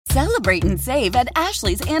Celebrate and save at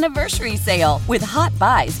Ashley's Anniversary Sale. With Hot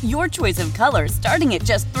Buys, your choice of colors starting at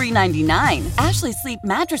just $3.99. Ashley Sleep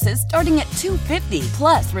mattresses starting at $2.50.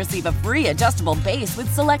 Plus, receive a free adjustable base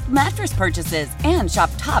with select mattress purchases. And shop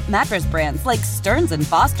top mattress brands like Stearns &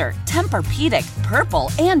 Foster, Tempur-Pedic,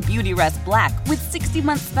 Purple, and Beautyrest Black with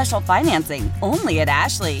 60-month special financing. Only at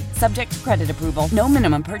Ashley. Subject to credit approval. No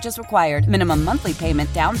minimum purchase required. Minimum monthly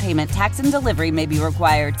payment, down payment, tax, and delivery may be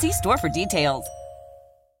required. See store for details.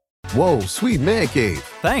 Whoa, sweet man cave.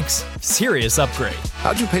 Thanks. Serious upgrade.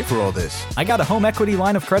 How'd you pay for all this? I got a home equity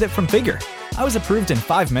line of credit from Figure. I was approved in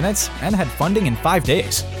 5 minutes and had funding in 5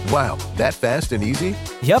 days. Wow, that fast and easy?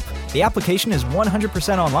 Yep. The application is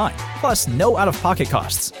 100% online. Plus, no out-of-pocket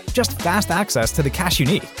costs. Just fast access to the cash you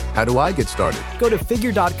need. How do I get started? Go to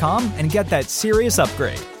Figure.com and get that serious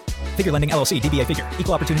upgrade. Figure Lending LLC, DBA Figure,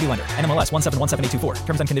 Equal Opportunity Lender, NMLS 1717824.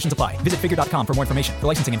 Terms and conditions apply. Visit Figure.com for more information. For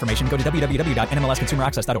licensing information, go to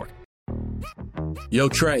www.nmlsconsumeraccess.org. Yo,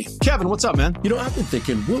 Trey. Kevin, what's up, man? You know, I've been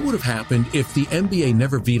thinking, what would have happened if the NBA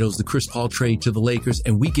never vetoes the Chris Paul trade to the Lakers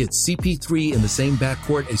and we get CP3 in the same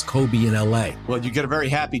backcourt as Kobe in LA? Well, you get a very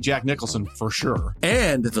happy Jack Nicholson, for sure.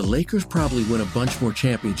 And the Lakers probably win a bunch more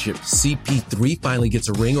championships. CP3 finally gets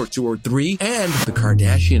a ring or 2 or 3, and the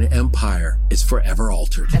Kardashian empire is forever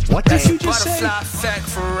altered. What did you just say?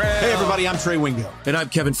 Hey, everybody, I'm Trey Wingo. And I'm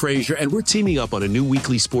Kevin Frazier, and we're teaming up on a new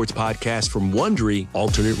weekly sports podcast from Wondery,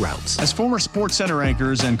 Alternate Routes. As former Sports Center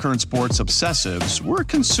anchors and current sports obsessives, we're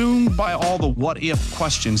consumed by all the what-if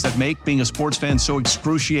questions that make being a sports fan so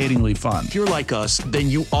excruciatingly fun. If you're like us, then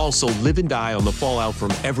you also live and die on the fallout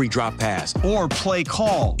from every drop pass. Or play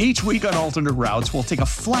call. Each week on Alternate Routes, we'll take a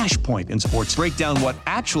flashpoint in sports, break down what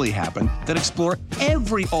actually happened, then explore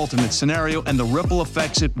every alternate scenario and the ripple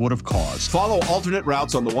effects it would have caused. Follow Alternate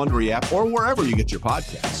Routes on the Wondery app or wherever you get your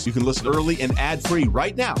podcasts. You can listen early and ad-free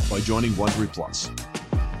right now by joining Wondery Plus.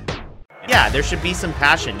 Yeah, there should be some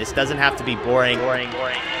passion. This doesn't have to be boring. You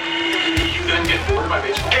couldn't get bored by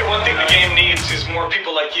baseball. Hey, one thing the game needs is more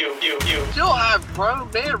people like you. Still have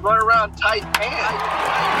grown men run around tight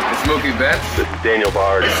pants. It's Mookie Betts. This is Daniel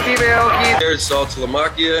Bard. It's Steve Aoki. There's Sal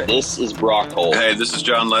Talamacchia. This is Brock Holt. Hey, this is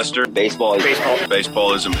John Lester. Baseball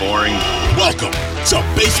isn't boring. Welcome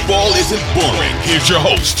to Baseball Isn't Boring. Here's your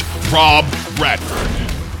host, Rob Bradford.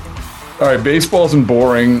 All right, baseball isn't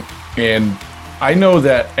boring, and I know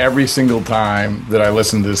that every single time that I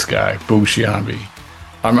listen to this guy, Boog Sciambi,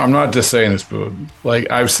 I'm not just saying this, Boog. Like,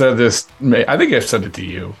 I've said this, I think I've said it to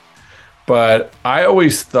you, but I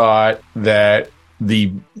always thought that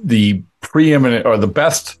the preeminent or the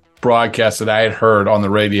best broadcast that I had heard on the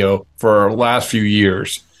radio for the last few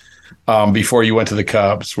years, before you went to the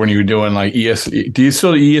Cubs, when you were doing like do you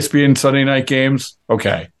still do ESPN Sunday night games?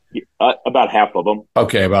 Okay. About half of them.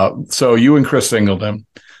 Okay, so you and Chris Singleton.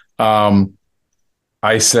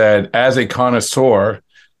 I said, as a connoisseur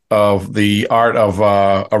of the art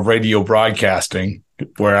of radio broadcasting,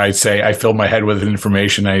 where I say I fill my head with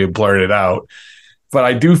information, I blurt it out. But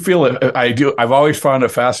I do feel it. I've always found it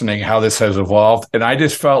fascinating how this has evolved, and I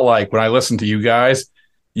just felt like when I listened to you guys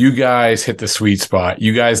hit the sweet spot.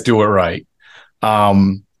 You guys do it right.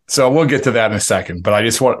 So we'll get to that in a second. But I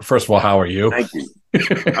just want, first of all, how are you? Thank you.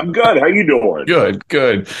 I'm good. How you doing?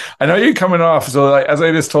 Good. I know you're coming off. So as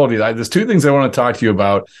I just told you, there's two things I want to talk to you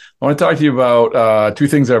about. I want to talk to you about two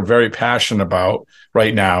things I'm very passionate about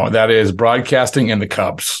right now. That is broadcasting and the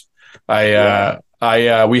Cubs. We had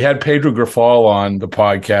Pedro Grifol on the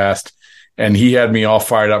podcast, and he had me all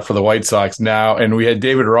fired up for the White Sox now. And we had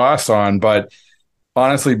David Ross on, but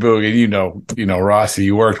honestly, Boog, you know Rossi,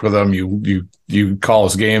 you worked with him, you call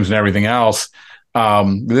his games and everything else.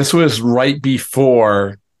 This was right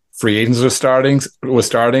before free agents was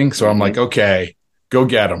starting. So I'm like, okay, go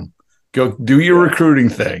get them. Go do your recruiting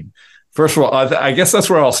thing. First of all, I guess that's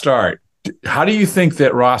where I'll start. How do you think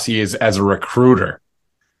that Rossi is as a recruiter?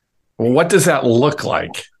 What does that look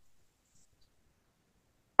like?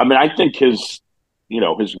 I mean, I think his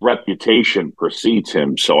reputation precedes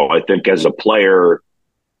him. So I think as a player,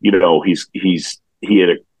 he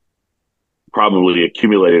had probably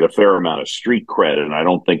accumulated a fair amount of street cred, and I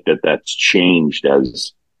don't think that that's changed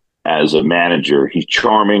as a manager. He's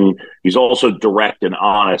charming. He's also direct and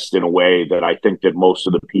honest in a way that I think that most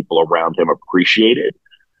of the people around him appreciated.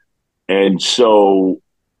 And so,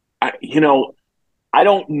 I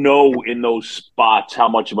don't know in those spots how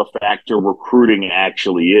much of a factor recruiting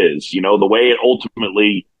actually is. The way it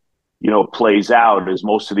ultimately, plays out is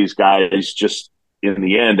most of these guys just in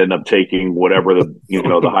the end end up taking whatever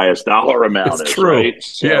the highest dollar amount is. True. Right?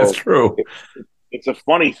 So yeah, it's true. It's a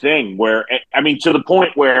funny thing where, to the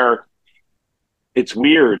point where it's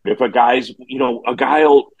weird if a guy's,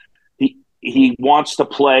 he wants to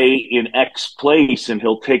play in X place and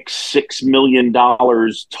he'll take $6 million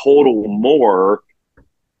total more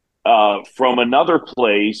from another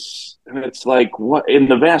place. And it's like, what in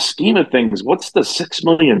the vast scheme of things, what's the $6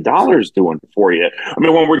 million doing for you? I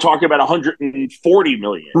mean, when we're talking about 140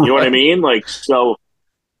 million, you know what I mean? Like, so,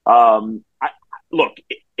 look,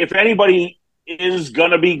 if anybody is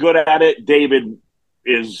going to be good at it, David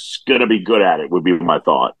is going to be good at it, would be my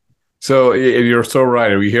thought. So you're so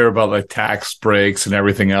right. We hear about like tax breaks and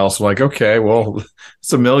everything else. Like, okay, well,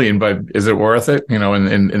 it's $1 million, but is it worth it? You know,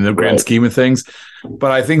 in the grand scheme of things. But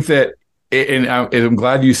I think that, and I'm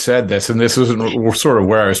glad you said this. And this isn't sort of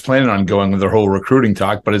where I was planning on going with the whole recruiting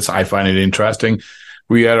talk, but I find it interesting.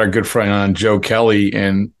 We had our good friend on, Joe Kelly,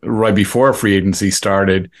 and right before free agency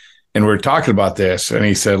started, and we were talking about this, and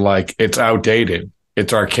he said, like, it's outdated,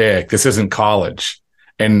 it's archaic. This isn't college.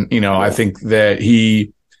 And I think that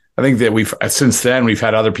we've since then we've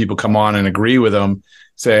had other people come on and agree with him,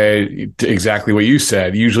 say exactly what you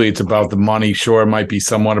said. Usually it's about the money. Sure, it might be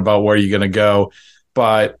somewhat about where you're going to go,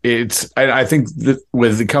 but I think that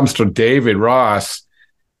when it comes to David Ross,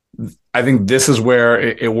 I think this is where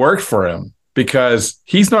it worked for him, because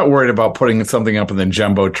he's not worried about putting something up in the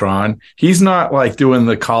Jumbotron. He's not like doing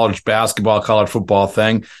the college basketball, college football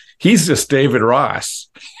thing. He's just David Ross.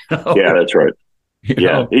 Yeah, that's right.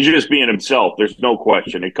 He's just being himself. There's no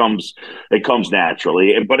question. It comes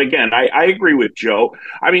naturally. But again, I agree with Joe.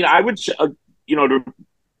 I mean, I would,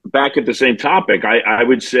 back at the same topic, I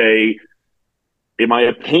would say, in my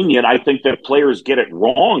opinion, I think that players get it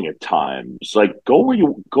wrong at times. Like, go where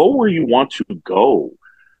you want to go.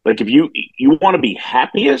 Like, if you want to be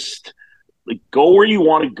happiest, like, go where you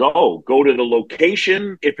want to go. Go to the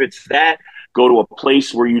location. If it's that, go to a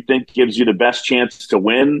place where you think gives you the best chance to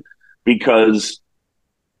win, because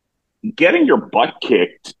getting your butt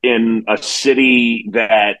kicked in a city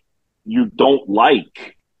that you don't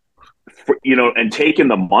like, and taking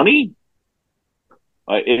the money,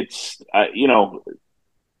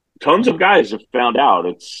 tons of guys have found out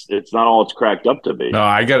it's not all it's cracked up to be. No,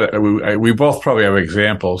 I get it. We both probably have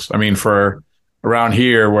examples. I mean, for around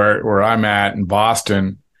here where I'm at in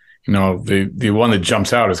Boston, the one that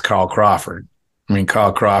jumps out is Carl Crawford. I mean,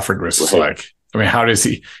 Carl Crawford was like, I mean, how does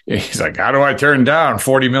he's like, how do I turn down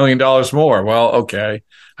 $40 million more? Well, okay,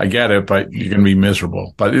 I get it, but you're going to be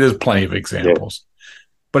miserable. But there's plenty of examples. Yeah.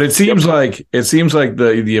 But it seems like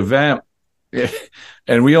the event,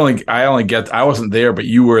 and I wasn't there, but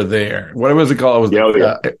you were there. What was it called?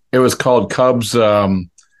 It was called Cubs. I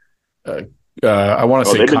want to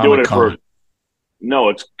say Comic-Con.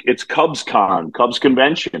 It's Cubs Con. Cubs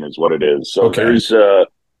Convention is what it is. So there's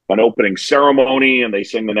an opening ceremony, and they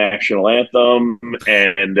sing the national anthem,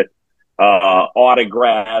 and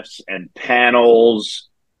autographs and panels.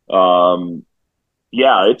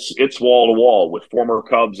 It's wall to wall with former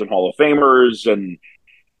Cubs and Hall of Famers and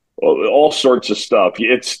all sorts of stuff.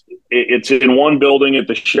 It's in one building at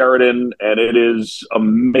the Sheraton, and it is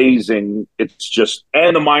amazing. It's just,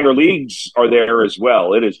 and the minor leagues are there as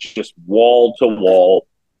well. It is just wall to wall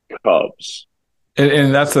Cubs.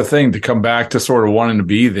 And that's the thing, to come back to sort of wanting to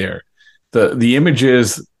be there. The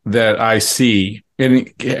images that I see,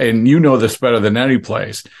 and you know this better than any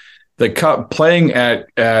place, the Cub playing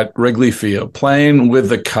at Wrigley Field, playing with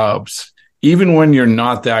the Cubs, even when you're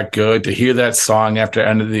not that good, to hear that song after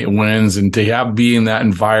end of the wins and to be in that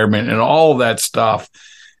environment and all of that stuff,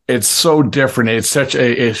 it's so different.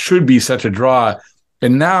 It should be such a draw.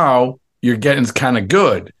 And now you're getting kind of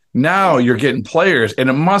good. Now you're getting players, and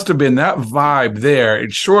it must have been that vibe there.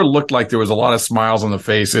 It sure looked like there was a lot of smiles on the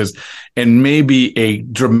faces, and maybe a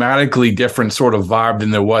dramatically different sort of vibe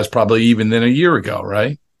than there was probably even than a year ago,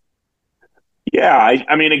 right? Yeah,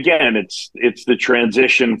 I mean, again, it's the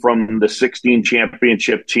transition from the 16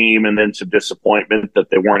 championship team, and then some disappointment that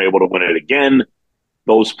they weren't able to win it again.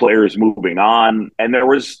 Those players moving on, and there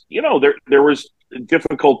was, there was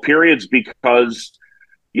difficult periods because,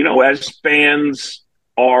 as fans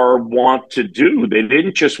want to do, they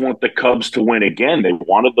didn't just want the Cubs to win again. They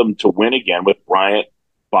wanted them to win again with Bryant,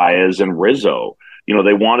 Baez, and Rizzo.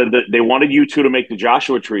 They wanted you two to make the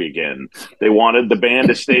Joshua Tree again. They wanted the band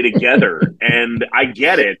to stay together. And I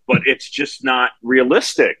get it, but it's just not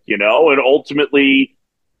realistic, and ultimately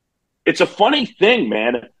it's a funny thing,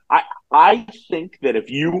 man. I think that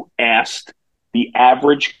if you asked the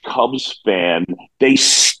average Cubs fan, they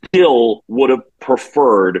still would have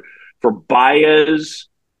preferred for Baez,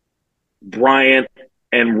 Bryant,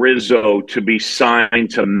 and Rizzo to be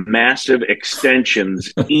signed to massive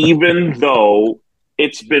extensions, even though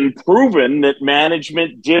it's been proven that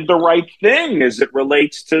management did the right thing as it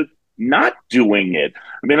relates to not doing it.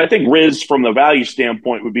 I mean, I think Riz, from the value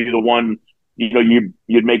standpoint, would be the one you'd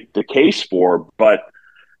make the case for. But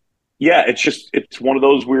yeah, it's one of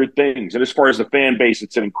those weird things. And as far as the fan base,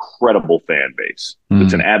 it's an incredible fan base.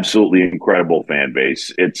 It's an absolutely incredible fan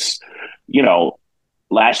base. It's,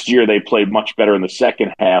 last year they played much better in the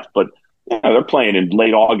second half, but they're playing in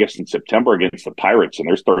late August and September against the Pirates, and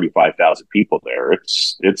there's 35,000 people there.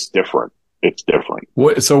 It's different. It's different.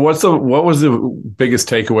 So what was the biggest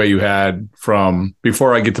takeaway you had from,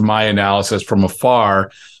 before I get to my analysis from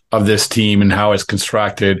afar of this team and how it's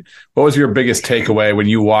constructed? What was your biggest takeaway when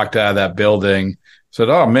you walked out of that building? Said,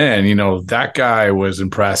 "Oh man, that guy was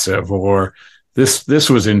impressive," or this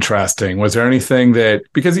was interesting. Was there anything that,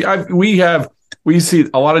 because we see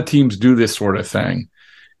a lot of teams do this sort of thing,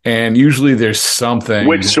 and usually there's something.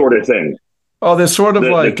 Which sort of thing? Oh, there's sort of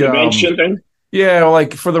the convention thing. Yeah,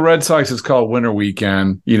 like for the Red Sox, it's called Winter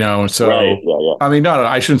Weekend, So, right, yeah. I mean,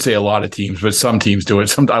 I shouldn't say a lot of teams, but some teams do it.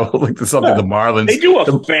 Sometimes, like the Marlins. They do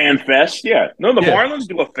a fan fest, yeah. No, the Marlins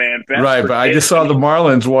do a fan fest. Right, but I just saw the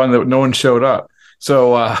Marlins one that no one showed up.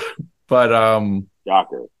 So,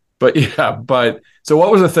 Shocker. But so what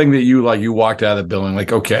was the thing that you walked out of the building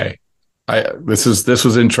like, okay, this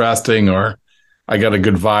was interesting, or I got a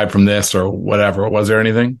good vibe from this, or whatever? Was there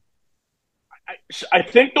anything? I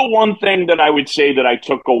think the one thing that I would say that I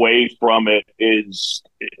took away from it is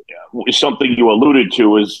something you alluded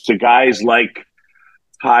to, is the guys like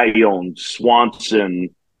Tyone,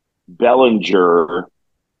 Swanson, Bellinger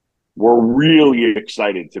were really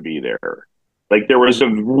excited to be there. Like there was a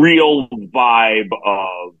real vibe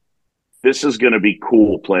of, this is going to be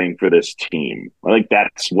cool playing for this team. I think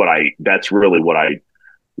that's really what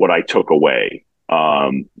I took away.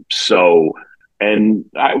 And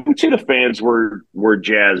I would say the fans were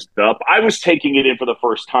jazzed up. I was taking it in for the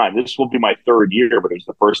first time. This will be my third year, but it was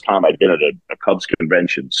the first time I'd been at a Cubs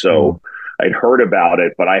convention. So I'd heard about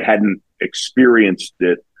it, but I hadn't experienced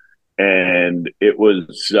it. And it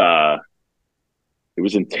was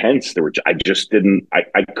intense. I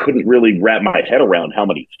couldn't really wrap my head around how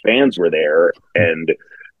many fans were there. And,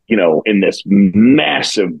 in this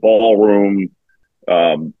massive ballroom,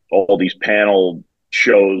 all these panel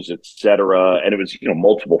shows, etc., and it was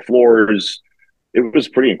multiple floors. It was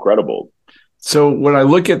pretty incredible. So when I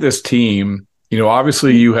look at this team,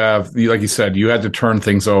 obviously like you said, you had to turn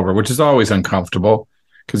things over, which is always uncomfortable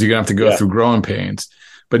because you're gonna have to go through growing pains.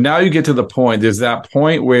 But now you get to the point, there's that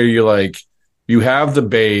point where you're like, you have the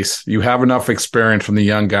base, you have enough experience from the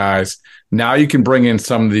young guys. Now you can bring in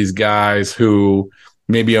some of these guys who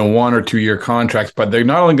maybe on 1 or 2 year contracts, but they're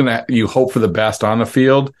not only going to, you hope for the best on the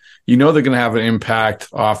field, they're going to have an impact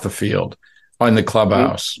off the field, in the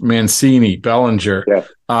clubhouse. Mancini, Bellinger,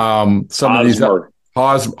 some of these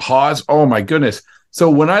Haas. Oh my goodness. So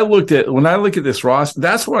when I look at this roster,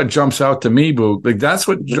 that's what jumps out to me, Boog. Like that's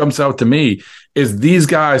what jumps out to me is these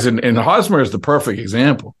guys, and Hosmer is the perfect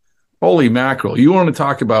example. Holy mackerel. You want to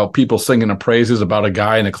talk about people singing the praises about a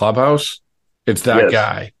guy in a clubhouse? It's that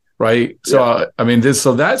guy, right? So, I mean,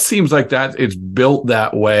 so that seems like that it's built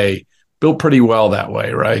that way, built pretty well that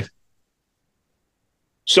way, right?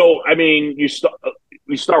 So, I mean, you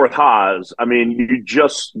start with Haas. I mean, you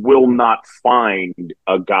just will not find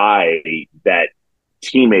a guy that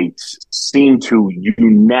teammates seem to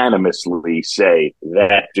unanimously say,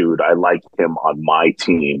 that dude, I like him on my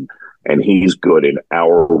team. And he's good in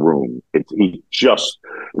our room. He just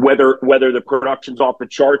whether the production's off the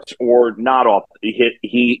charts or not off,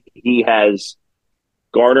 he has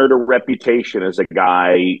garnered a reputation as a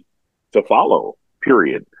guy to follow.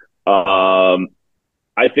 Period. I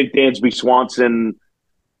think Dansby Swanson.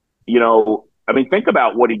 I mean, think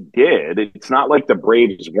about what he did. It's not like the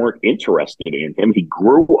Braves weren't interested in him. He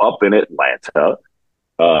grew up in Atlanta.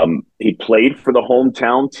 He played for the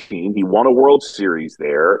hometown team. He won a World Series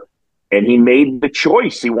there. And he made the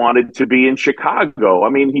choice. He wanted to be in Chicago. I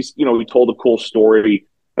mean, he told a cool story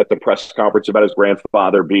at the press conference about his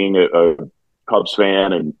grandfather being a Cubs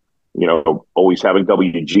fan and, always having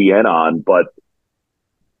WGN on. But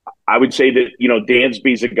I would say that,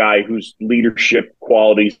 Dansby's a guy whose leadership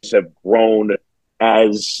qualities have grown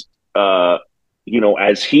as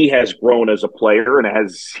he has grown as a player and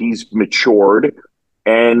as he's matured.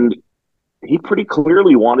 And he pretty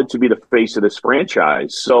clearly wanted to be the face of this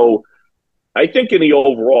franchise. So, I think in the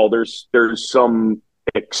overall, there's some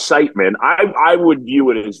excitement. I would view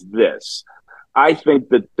it as this. I think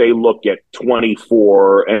that they look at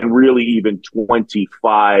 24 and really even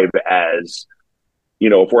 25 as,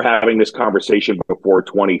 if we're having this conversation before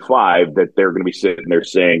 25, that they're going to be sitting there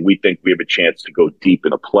saying, we think we have a chance to go deep in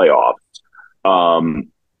the playoffs.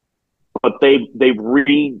 But they've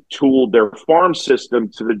retooled their farm system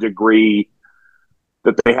to the degree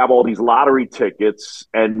that they have all these lottery tickets,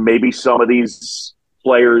 and maybe some of these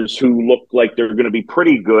players who look like they're going to be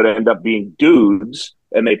pretty good end up being dudes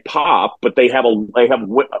and they pop, but they have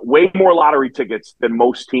way more lottery tickets than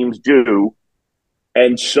most teams do.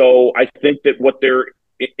 And so I think that what their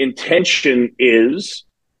intention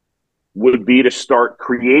would be to start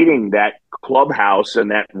creating that clubhouse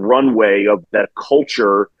and that runway of that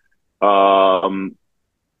culture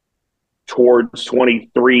towards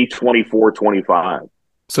 23, 24, 25.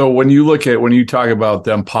 So when you talk about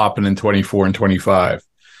them popping in 24 and 25,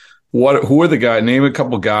 who are the guys? Name a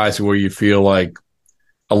couple guys where you feel like,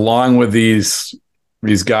 along with these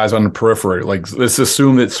guys on the periphery, like let's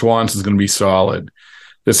assume that Swans is going to be solid.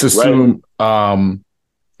 Let's assume,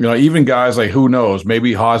 even guys like, who knows,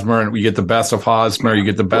 maybe Hosmer, and we get the best of Hosmer, you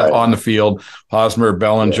get the best on the field, Hosmer,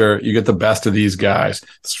 Bellinger, you get the best of these guys,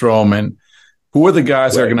 Stroman. Who are the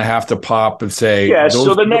guys that are going to have to pop and say, those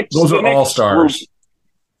are all-stars? Group,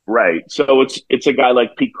 right. So it's a guy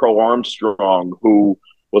like Pete Crow Armstrong, who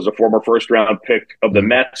was a former first-round pick of the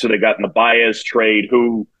Mets, and they got in the Baez trade,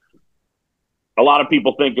 who a lot of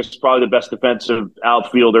people think is probably the best defensive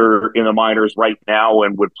outfielder in the minors right now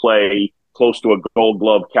and would play close to a Gold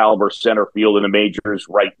Glove caliber center field in the majors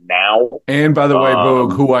right now. And by the way,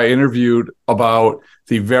 Boog, who I interviewed about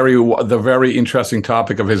the very interesting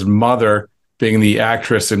topic of his mother being the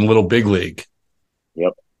actress in Little Big League.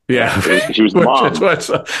 Yep. Yeah. She was the mom. That's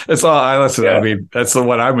all I listen. Yeah. I mean, that's the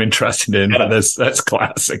one I'm interested in. Yeah. That's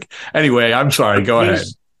classic. Anyway, I'm sorry. Go ahead.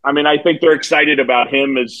 I mean, I think they're excited about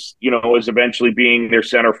him as eventually being their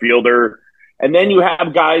center fielder. And then you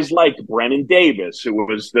have guys like Brennan Davis, who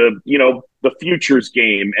was the Futures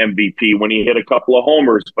Game MVP when he hit a couple of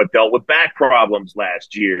homers, but dealt with back problems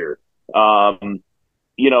last year.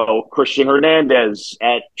 Christian Hernandez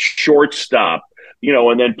at shortstop,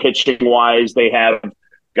 and then pitching wise, they have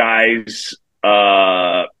guys,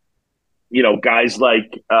 guys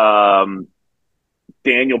like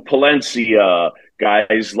Daniel Palencia,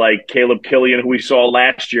 guys like Caleb Killian, who we saw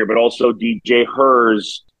last year, but also DJ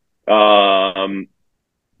Hers,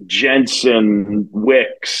 Jensen,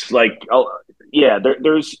 Wicks,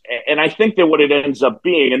 there's, and I think that what it ends up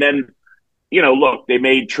being, and then, look, they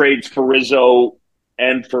made trades for Rizzo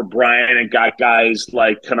and for Brian and got guys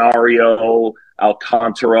like Canario,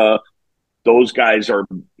 Alcantara. Those guys are,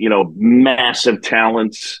 massive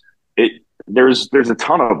talents. There's a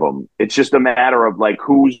ton of them. It's just a matter of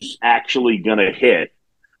who's actually going to hit.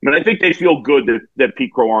 I mean, I think they feel good that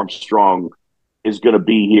Pete Crow Armstrong is going to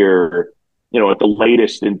be here, at the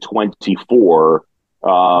latest in 24.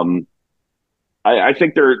 I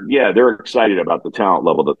think they're excited about the talent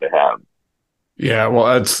level that they have. Yeah, well,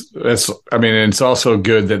 it's also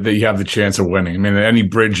good that you have the chance of winning. I mean, any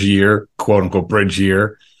bridge year, quote unquote bridge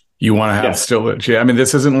year, you want to have still. I mean,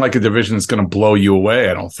 this isn't like a division that's going to blow you away,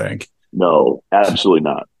 I don't think. No, absolutely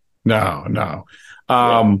not. No.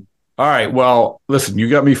 All right. Well, listen, you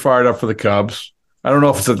got me fired up for the Cubs. I don't know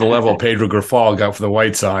if it's at the level Pedro Grifol got for the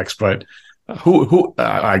White Sox, but who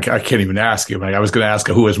I can't even ask you. I was going to ask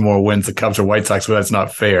who has more wins, the Cubs or White Sox, but that's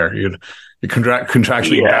not fair. You're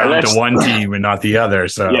contractually bound to one team and not the other.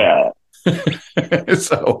 So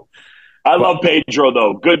so I love Pedro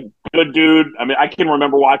though. Good dude. I mean, I can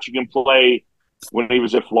remember watching him play when he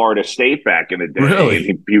was at Florida State back in the day.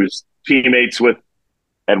 Really? He was teammates with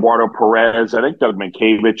Eduardo Perez. I think Doug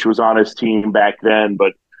Mankiewicz was on his team back then,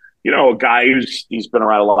 but a guy he's been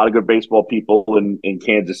around a lot of good baseball people in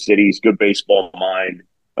Kansas City. He's good baseball mind.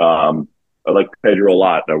 I like Pedro a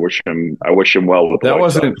lot. I wish him well with that.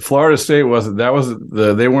 Wasn't Florida State? Wasn't that was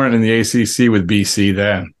they weren't in the ACC with BC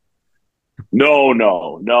then?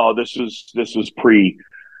 No. This was pre.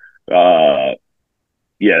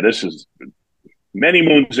 This is many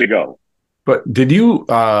moons ago. But did you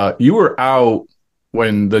were out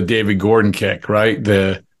when the David Gordon kick, right?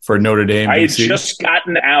 For Notre Dame. I had just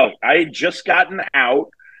gotten out.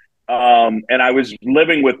 And I was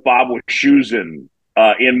living with Bob Wischusen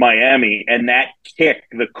in Miami, and that kick,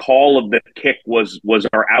 the call of the kick was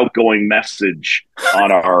our outgoing message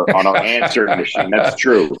on our answer machine. That's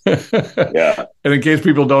true. Yeah. And in case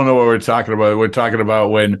people don't know what we're talking about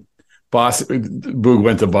when Boog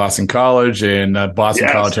went to Boston College, and Boston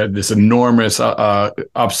College had this enormous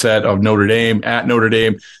upset of Notre Dame at Notre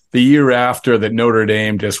Dame. The year after that, Notre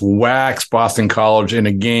Dame just waxed Boston College in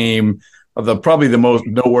a game. Probably the most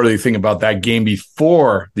noteworthy thing about that game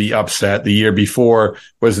before the upset, the year before,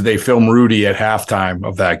 was that they filmed Rudy at halftime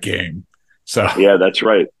of that game. So yeah, that's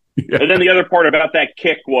right. Yeah. And then the other part about that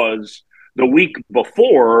kick was the week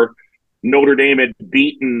before, Notre Dame had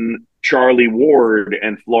beaten Charlie Ward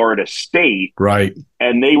and Florida State. Right.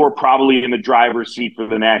 And they were probably in the driver's seat for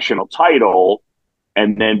the national title.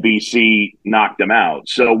 and then BC knocked them out.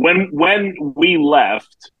 So when we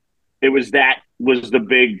left, it was the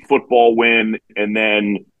big football win, and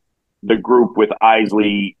then the group with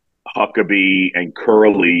Isley, Huckabee, and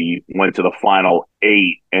Curley went to the final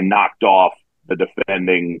 8 and knocked off the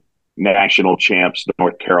defending national champs,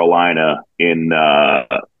 North Carolina, in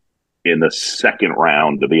the second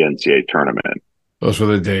round of the NCAA tournament. Those were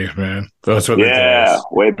the days, man. Those were the days. Yeah,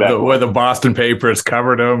 way back. Where the Boston papers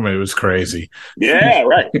covered them. It was crazy. Yeah,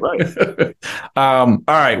 right. All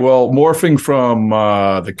right. Well, morphing from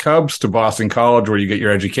the Cubs to Boston College, where you get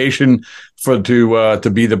your education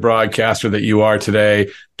to be the broadcaster that you are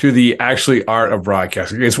today, to the actually art of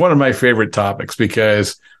broadcasting. It's one of my favorite topics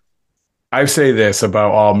because I say this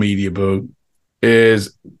about all media, Boog,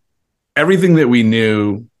 is everything that we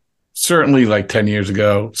knew certainly like 10 years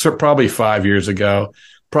ago, probably 5 years ago,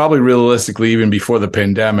 probably realistically even before the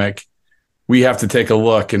pandemic, we have to take a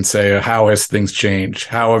look and say, how has things changed?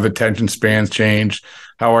 How have attention spans changed?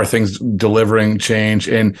 How are things delivering change?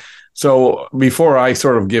 And so before I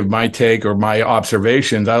sort of give my take or my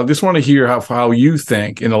observations, I just want to hear how you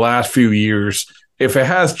think in the last few years, if it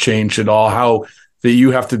has changed at all, how that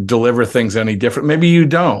you have to deliver things any different. Maybe you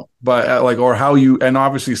don't, but or how you, and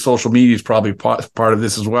obviously social media is probably part of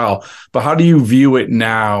this as well, but how do you view it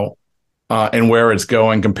now and where it's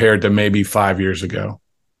going compared to maybe 5 years ago?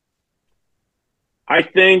 I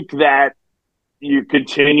think that you're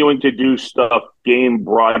continuing to do stuff game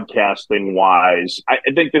broadcasting wise. I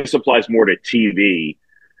think this applies more to TV,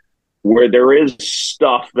 where there is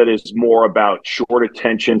stuff that is more about short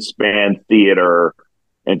attention span theater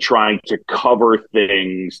and trying to cover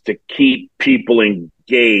things to keep people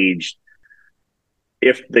engaged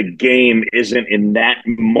if the game isn't in that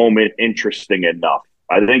moment interesting enough.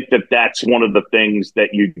 I think that that's one of the things that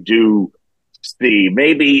you do see.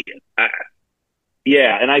 Maybe,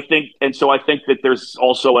 yeah, so I think that there's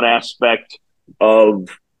also an aspect of,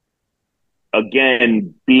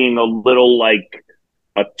 again, being a little like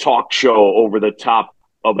a talk show over the top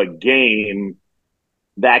of a game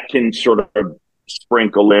that can sort of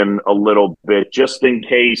sprinkle in a little bit just in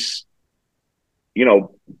case,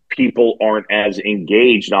 people aren't as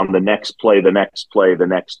engaged on the next play.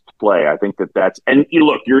 I think that's, and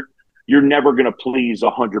look, you're never going to please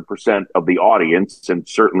 100% of the audience. And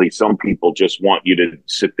certainly some people just want you to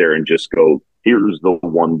sit there and just go, here's the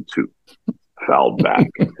 1-2 fouled back.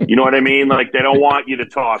 You know what I mean? Like, they don't want you to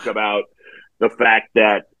talk about the fact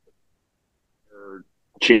that they're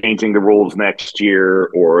changing the rules next year,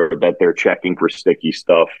 or that they're checking for sticky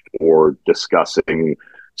stuff, or discussing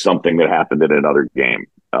something that happened in another game.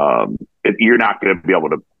 You're not going to be able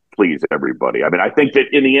to please everybody. I mean, I think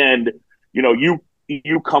that in the end,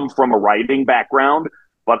 you come from a writing background,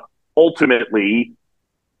 but ultimately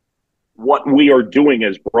what we are doing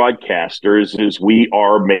as broadcasters is we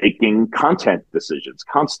are making content decisions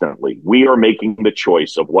constantly. We are making the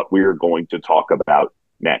choice of what we are going to talk about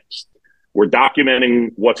next. We're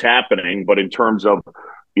documenting what's happening, but in terms of,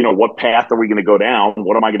 what path are we going to go down?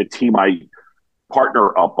 What am I going to tee my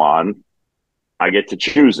partner up on? I get to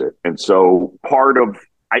choose it. And so part of,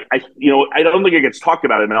 I don't think it gets talked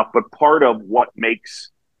about enough, but part of what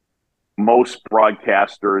makes most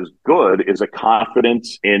broadcasters good is a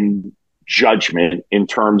confidence in judgment in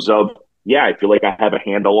terms of, I feel like I have a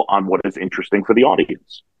handle on what is interesting for the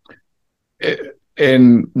audience.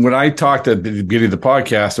 And when I talked at the beginning of the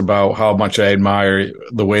podcast about how much I admire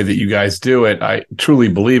the way that you guys do it, I truly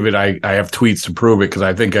believe it. I have tweets to prove it, because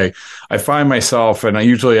I think I find myself, and I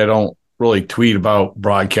don't really tweet about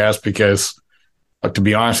broadcast because, to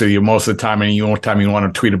be honest with you, most of the time, you want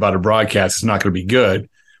to tweet about a broadcast, it's not going to be good.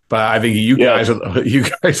 But I think you guys are,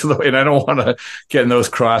 and I don't want to get in those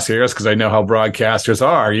crosshairs because I know how broadcasters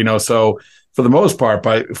are, so for the most part,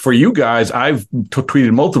 but for you guys, I've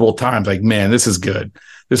tweeted multiple times like, man, this is good.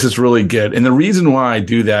 This is really good. And the reason why I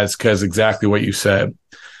do that is because exactly what you said.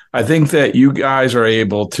 I think that you guys are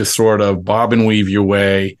able to sort of bob and weave your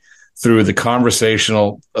way through the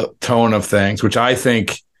conversational tone of things, which I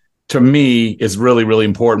think to me is really, really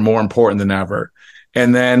important, more important than ever.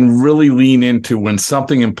 And then really lean into when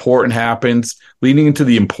something important happens, leaning into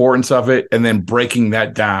the importance of it, and then breaking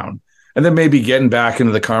that down. And then maybe getting back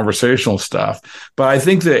into the conversational stuff. But I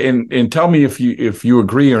think that, and tell me if you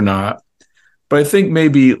agree or not, but I think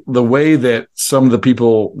maybe the way that some of the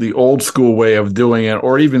people, the old school way of doing it,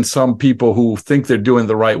 or even some people who think they're doing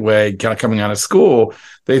the right way, kind of coming out of school,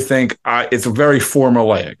 they think it's very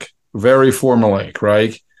formulaic,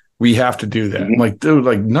 right? We have to do that. I'm like, dude,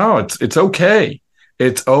 like, no, it's okay.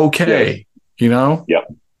 It's okay. Yeah.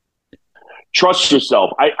 Trust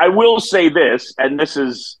yourself. I will say this, and this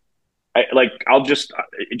is I'll just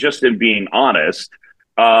in being honest,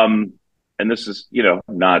 and this is,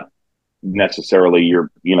 not necessarily your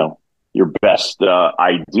best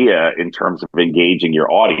idea in terms of engaging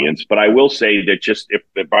your audience, but I will say that just if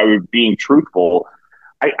I were being truthful,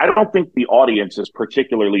 I don't think the audience is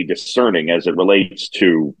particularly discerning as it relates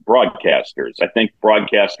to broadcasters. I think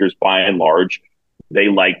broadcasters, by and large, they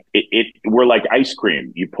like it. We're like ice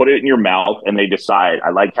cream. You put it in your mouth and they decide,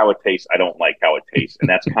 I like how it tastes. I don't like how it tastes. And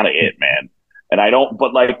that's kind of it, man. And I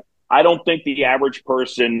don't think the average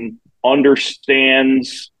person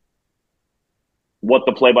understands what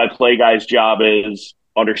the play-by-play guy's job is,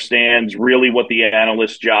 understands really what the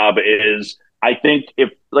analyst's job is. I think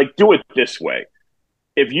do it this way.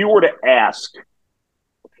 If you were to ask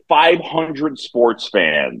 500 sports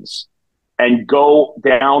fans and go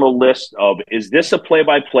down a list of, is this a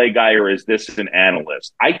play-by-play guy or is this an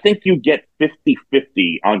analyst? I think you get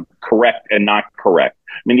 50-50 on correct and not correct.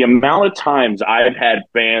 I mean, the amount of times I've had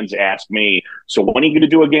fans ask me, so when are you going to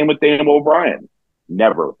do a game with Dan O'Brien?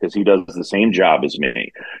 Never, because he does the same job as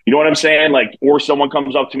me. You know what I'm saying? Or someone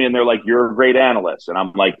comes up to me and they're like, you're a great analyst. And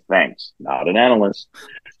I'm like, thanks, not an analyst.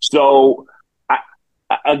 So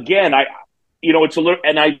it's a little,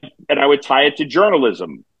 and I would tie it to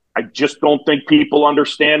journalism. I just don't think people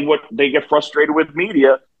understand what they get frustrated with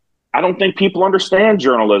media. I don't think people understand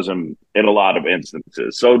journalism in a lot of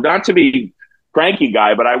instances. So not to be cranky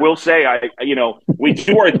guy, but I will say, we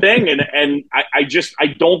do our thing, and I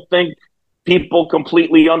don't think people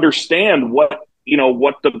completely understand what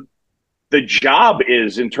the job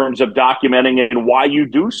is in terms of documenting and why you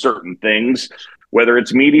do certain things, whether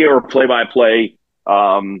it's media or play-by-play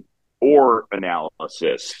or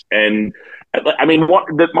analysis. And I mean,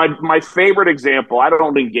 my favorite example, I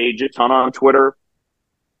don't engage a ton on Twitter,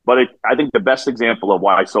 but I think the best example of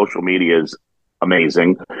why social media is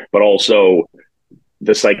amazing, but also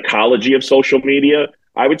the psychology of social media,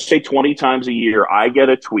 I would say 20 times a year, I get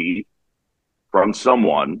a tweet from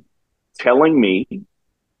someone telling me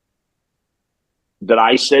that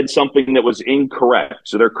I said something that was incorrect.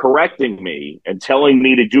 So they're correcting me and telling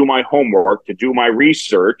me to do my homework, to do my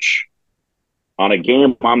research on a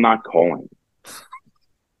game I'm not calling.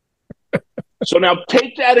 So now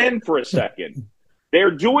take that in for a second.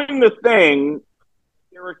 They're doing the thing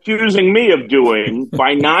they're accusing me of doing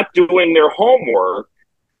by not doing their homework.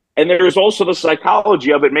 And there's also the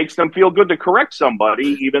psychology of it makes them feel good to correct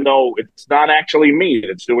somebody, even though it's not actually me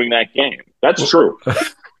that's doing that game. That's true.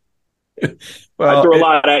 Well, I threw a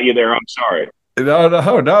lot at you there. I'm sorry.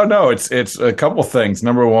 No. It's a couple things.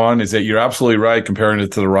 Number one is that you're absolutely right comparing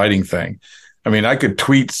it to the writing thing. I mean, I could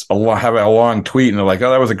have a long tweet and they're like,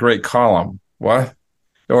 oh, that was a great column. What?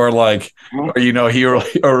 Or write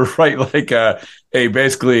like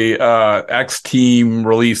basically X team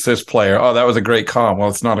released this player. Oh, that was a great column. Well,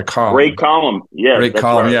 it's not a column. Great column. Yeah. Great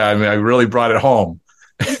column. Right. Yeah. I mean, I really brought it home.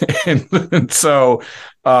 and so,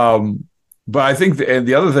 but I think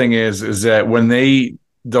the other thing is that when they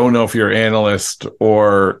don't know if you're an analyst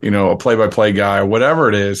or, a play-by-play guy or whatever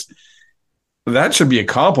it is, that should be a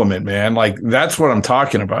compliment, man. Like, that's what I'm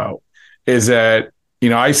talking about, is that,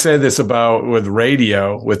 I said this about with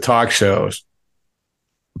radio, with talk shows,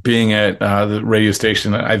 being at the radio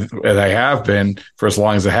station that I have been for as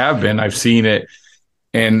long as I have been. I've seen it,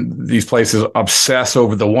 and these places obsess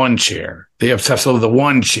over the one chair. They obsess over the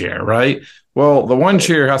one chair, right? Well, the one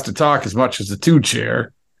chair has to talk as much as the two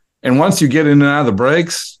chair. And once you get in and out of the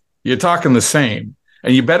breaks, you're talking the same.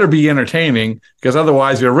 And you better be entertaining, because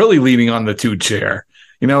otherwise you're really leaning on the two chair,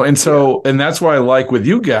 and so, and that's why I like with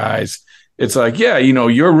you guys, it's like, yeah,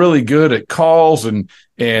 you're really good at calls and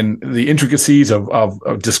the intricacies of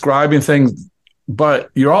describing things, but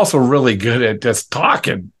you're also really good at just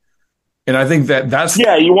talking. And I think that's,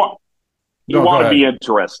 yeah, you want to be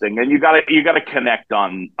interesting, and you got to connect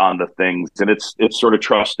on the things. And it's sort of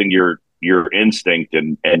trusting your instinct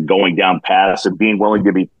and going down paths and being willing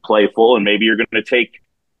to be playful. And maybe you're going to take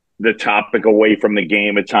the topic away from the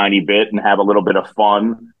game a tiny bit and have a little bit of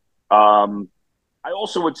fun. I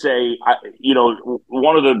also would say,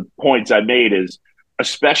 one of the points I made is,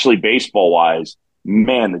 especially baseball wise,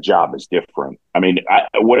 man, the job is different. I mean,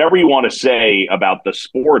 whatever you want to say about the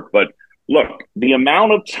sport, but look, the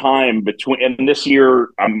amount of time between, and this year,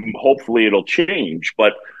 hopefully it'll change,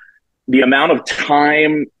 but the amount of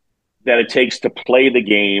time that it takes to play the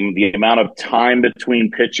game, the amount of time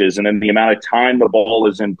between pitches, and then the amount of time the ball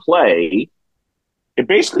is in play, it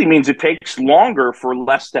basically means it takes longer for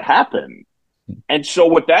less to happen. And so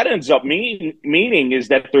what that ends up meaning is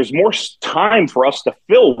that there's more time for us to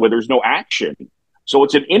fill where there's no action. So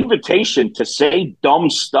it's an invitation to say dumb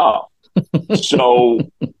stuff. So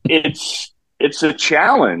it's it's a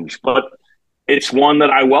challenge, but it's one that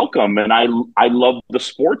I welcome, and I love the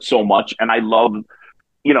sport so much, and I love,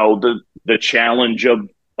 the challenge of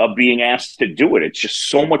being asked to do it. It's just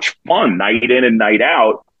so much fun night in and night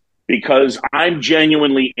out because I'm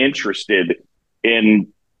genuinely interested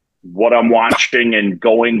in what I'm watching and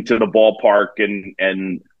going to the ballpark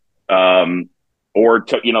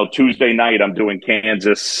Tuesday night I'm doing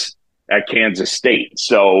Kansas at Kansas State.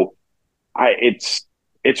 So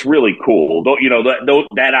it's really cool.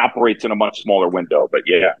 That operates in a much smaller window, but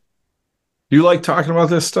yeah. Do you like talking about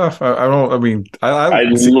this stuff? I love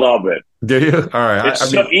it. Do you? All right.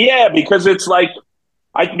 Because it's like,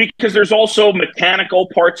 because there's also mechanical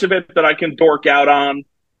parts of it that I can dork out on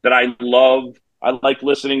that I love. I like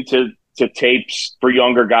listening to tapes for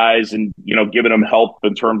younger guys and, giving them help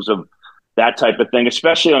in terms of that type of thing,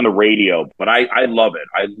 especially on the radio. But I love it.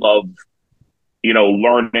 I love,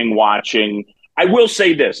 learning, watching. I will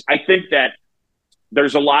say this. I think that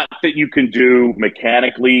there's a lot that you can do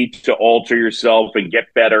mechanically to alter yourself and get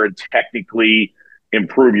better and technically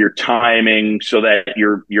improve your timing so that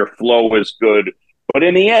your flow is good. But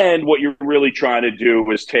in the end, what you're really trying to do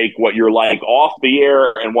is take what you're like off the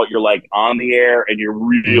air and what you're like on the air, and you're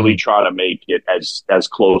really trying to make it as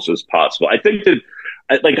close as possible. I think that,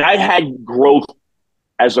 I had growth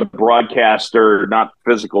as a broadcaster, not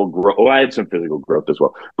physical growth. Oh, I had some physical growth as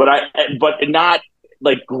well, but not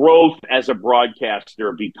like growth as a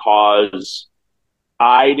broadcaster because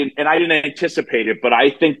I didn't anticipate it, but I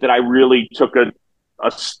think that I really took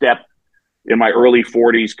a step in my early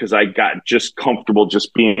 40s because I got just comfortable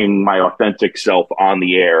just being my authentic self on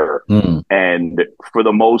the air. And for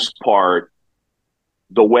the most part,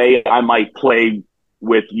 the way I might play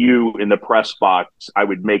with you in the press box, I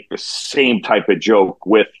would make the same type of joke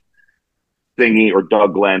with Thingy or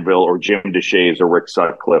Doug Glanville or Jim DeShays or Rick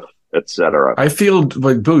Sutcliffe, etc. I feel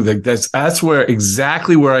like Boog, that's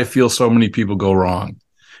exactly where I feel so many people go wrong.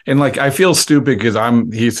 And I feel stupid because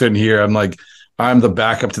he's sitting here. I'm like, I'm the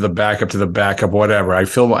backup to the backup to the backup, whatever.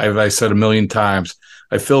 As I said a million times,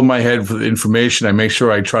 I fill my head with information. I make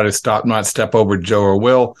sure I try to not step over Joe or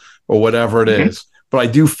Will or whatever it is. But I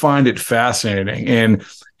do find it fascinating.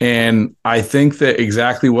 And I think that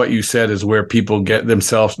exactly what you said is where people get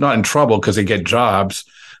themselves not in trouble because they get jobs,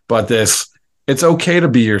 but it's okay to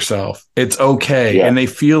be yourself. It's okay. Yeah. And they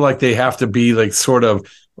feel like they have to be sort of,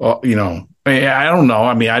 I don't know.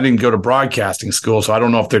 I didn't go to broadcasting school, so I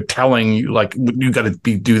don't know if they're telling you you got to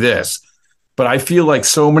do this. But I feel like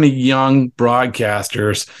so many young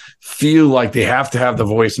broadcasters feel like they have to have the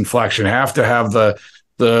voice inflection, have to have the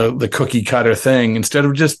cookie cutter thing instead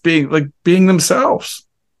of just being themselves.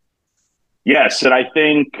 Yes, and I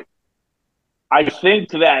think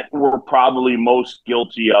that we're probably most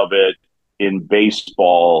guilty of it in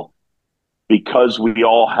baseball because we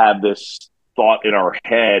all have this thought in our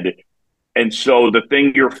head. And so the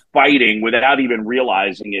thing you're fighting without even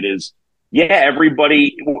realizing it is,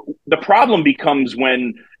 everybody, the problem becomes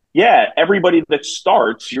when, everybody that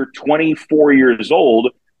starts, you're 24 years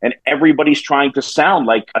old and everybody's trying to sound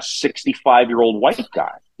like a 65-year-old white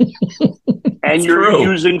guy. And you're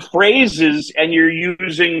using phrases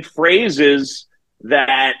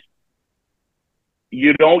that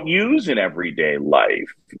you don't use in everyday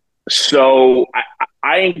life. So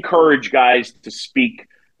I encourage guys to speak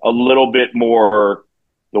a little bit more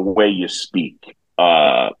the way you speak,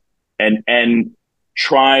 and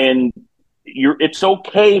try and it's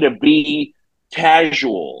okay to be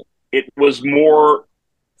casual. It was more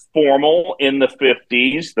formal in the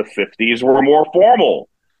 50s. The 50s were more formal.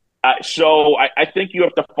 So I think you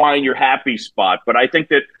have to find your happy spot. But I think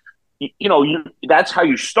that, that's how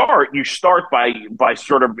you start. You start by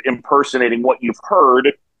sort of impersonating what you've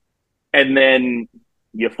heard, and then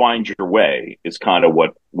you find your way is kind of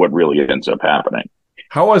what really ends up happening.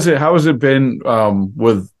 How has it been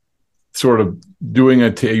with sort of doing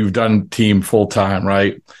you've done team full time,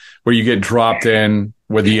 right? Where you get dropped in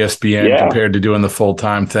with ESPN compared to doing the full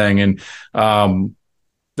time thing. And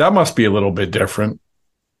that must be a little bit different.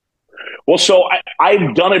 Well, so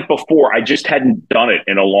I've done it before. I just hadn't done it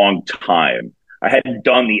in a long time. I hadn't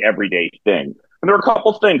done the everyday thing. And there were a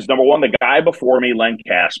couple things. Number one, the guy before me, Len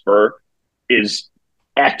Casper, is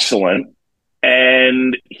excellent.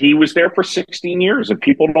 And he was there for 16 years, and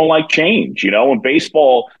people don't like change. In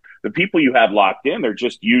baseball, the people you have locked in, they're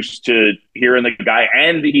just used to hearing the guy.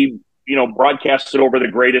 And he, broadcasted over the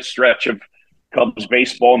greatest stretch of Cubs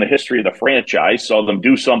baseball in the history of the franchise. Saw them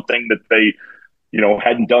do something that they,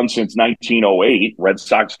 hadn't done since 1908. Red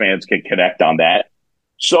Sox fans can connect on that.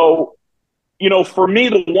 So, for me,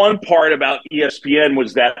 the one part about ESPN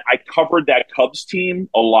was that I covered that Cubs team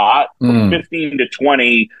a lot from 15 to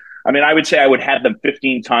 20. I mean, I would say I would have them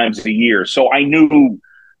 15 times a year. So I knew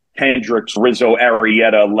Hendricks, Rizzo,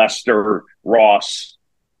 Arrieta, Lester, Ross,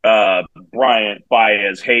 Bryant,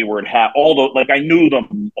 Baez, Hayward, all the, like, I knew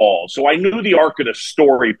them all. So I knew the arc of the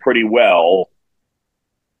story pretty well.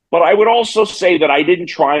 But I would also say that I didn't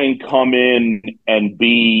try and come in and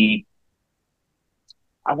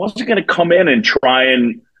I wasn't going to come in and try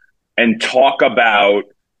and talk about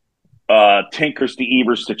Tinkers to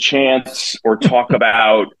Evers to Chance, or talk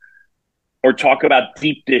about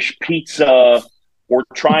deep dish pizza, or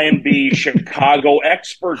try and be Chicago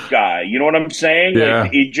expert guy. You know what I'm saying? Yeah.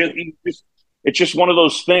 Like it's just one of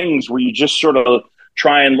those things where you just sort of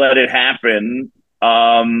try and let it happen,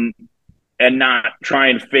 and not try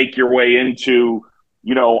and fake your way into,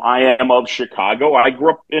 you know, I am of Chicago. I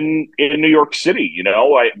grew up in New York City, you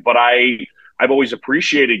know, but I've always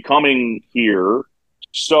appreciated coming here.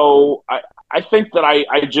 So I think that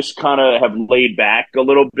I just kind of have laid back a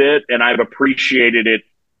little bit, and I've appreciated it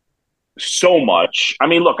so much. I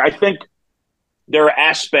mean, look, I think there are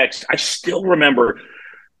aspects. I still remember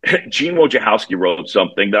Gene Wojciechowski wrote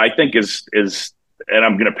something that I think is, and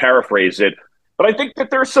I'm going to paraphrase it, but I think that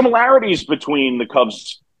there are similarities between the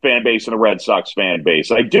Cubs fan base and the Red Sox fan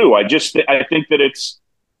base. I do. I think that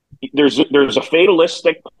there's a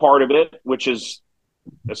fatalistic part of it, which is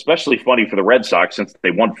especially funny for the Red Sox since they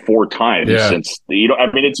won 4 times since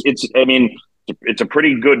it's a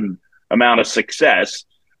pretty good amount of success,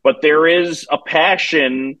 but there is a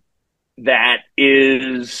passion that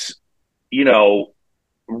is, you know,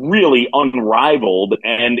 really unrivaled,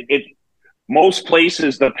 and most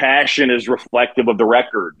places the passion is reflective of the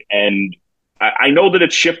record. And I know that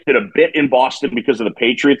it's shifted a bit in Boston because of the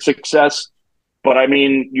Patriots' success, but I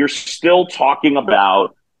mean, you're still talking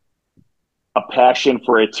about a passion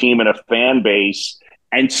for a team and a fan base.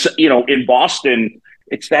 And, you know, in Boston,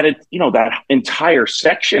 it's that entire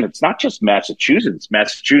section. It's not just Massachusetts,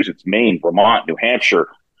 Maine, Vermont, New Hampshire,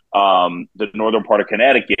 the northern part of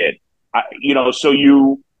Connecticut. So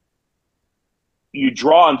you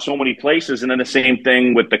draw on so many places, and then the same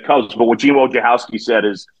thing with the Cubs. But what Gene Wojciechowski said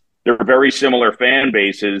is they're very similar fan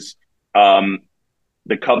bases.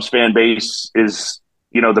 The Cubs fan base is,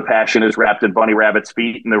 you know, the passion is wrapped in bunny rabbit's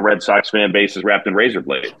feet, and the Red Sox fan base is wrapped in razor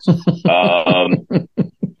blades.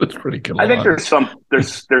 That's pretty cool. I think there's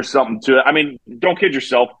something to it. I mean, don't kid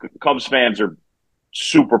yourself. Cubs fans are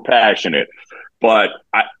super passionate, but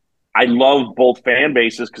I love both fan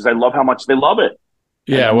bases because I love how much they love it.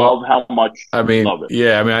 Yeah, love how much they love it.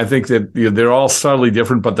 Yeah, I mean, I think that they're all subtly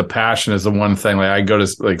different, but the passion is the one thing. Like, I go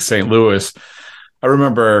to like St. Louis. I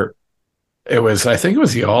remember I think it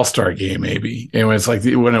was the All-Star game, maybe. It was like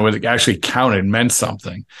when it was actually counted, meant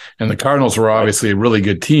something. And the Cardinals were obviously a really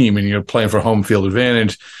good team, and you're playing for home field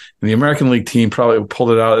advantage. And the American League team probably pulled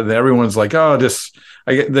it out, and everyone's like, "Oh,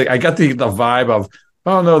 I got the vibe of,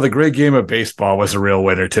 oh no, the great game of baseball was a real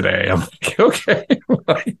winner today." I'm like, okay,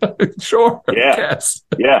 sure, yes,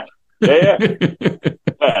 yeah.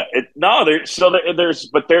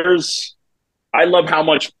 I love how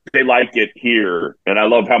much they like it here, and I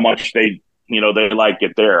love how much they like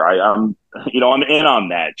it there. I'm in on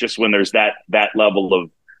that. Just when there's that level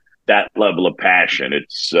of passion,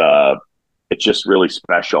 it's just really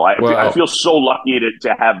special. I feel so lucky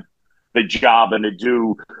to have the job and to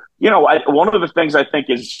do. One of the things I think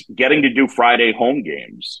is getting to do Friday home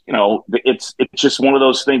games. It's just one of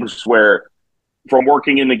those things where, from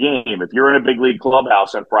working in the game, if you're in a big league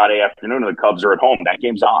clubhouse on Friday afternoon and the Cubs are at home, that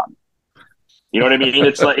game's on. You know what I mean?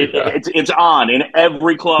 It's like it's on in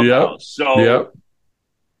every clubhouse.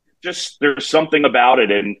 Just there's something about it,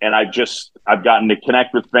 and I've gotten to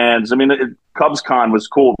connect with fans. I mean, Cubs Con was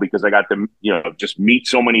cool because I got to just meet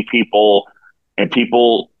so many people, and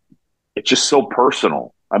people. It's just so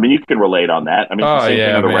personal. I mean, you can relate on that. I mean, it's the same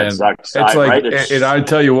thing on the Red Sox side, right? And I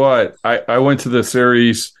tell you what, I went to the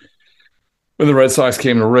series when the Red Sox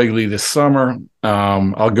came to Wrigley this summer.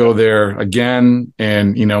 I'll go there again.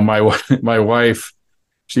 And, my wife,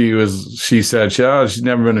 she said, she's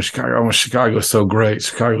never been to Chicago. Oh, Chicago's so great.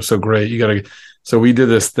 Chicago's so great. So we did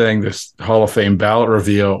this Hall of Fame ballot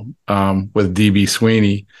reveal with DB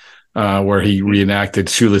Sweeney, where he reenacted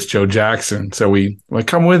Shoeless Joe Jackson. So we went,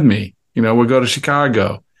 come with me. We'll go to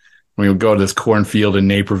Chicago. We would go to this cornfield in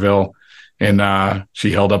Naperville, and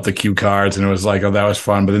she held up the cue cards, and it was like, oh, that was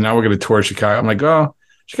fun. But then now we're going to tour Chicago. I'm like, oh,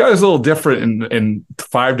 Chicago's a little different in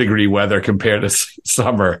 5-degree weather compared to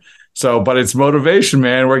summer. So, but it's motivation,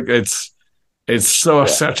 man. It's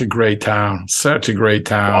such a great town. Such a great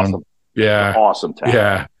town. Awesome. Yeah. Awesome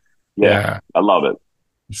town. Yeah. I love it.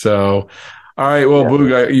 So, All right. Well,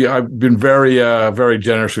 Boog, I've been very, very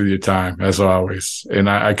generous with your time, as always. And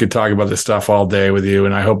I could talk about this stuff all day with you,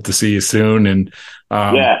 and I hope to see you soon. And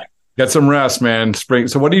get some rest, man. Spring.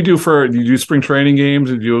 So what do you do you do spring training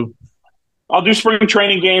games? I'll do spring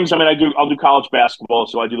training games. I mean, I'll do college basketball.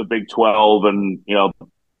 So I do the Big 12 and,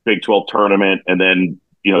 Big 12 tournament, and then,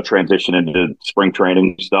 transition into spring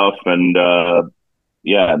training stuff. And,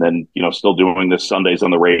 and then, still doing this Sundays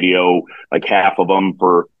on the radio, like half of them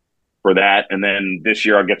for that. And then this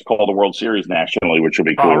year I get to call the World Series nationally, which will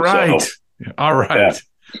be cool. All right.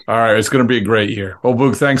 All right. It's going to be a great year. Well,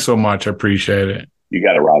 Boog, thanks so much. I appreciate it. You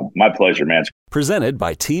got it, Rob. My pleasure, man. Presented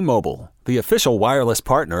by T-Mobile, the official wireless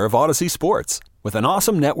partner of Odyssey Sports. With an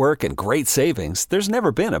awesome network and great savings, there's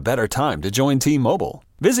never been a better time to join T-Mobile.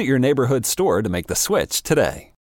 Visit your neighborhood store to make the switch today.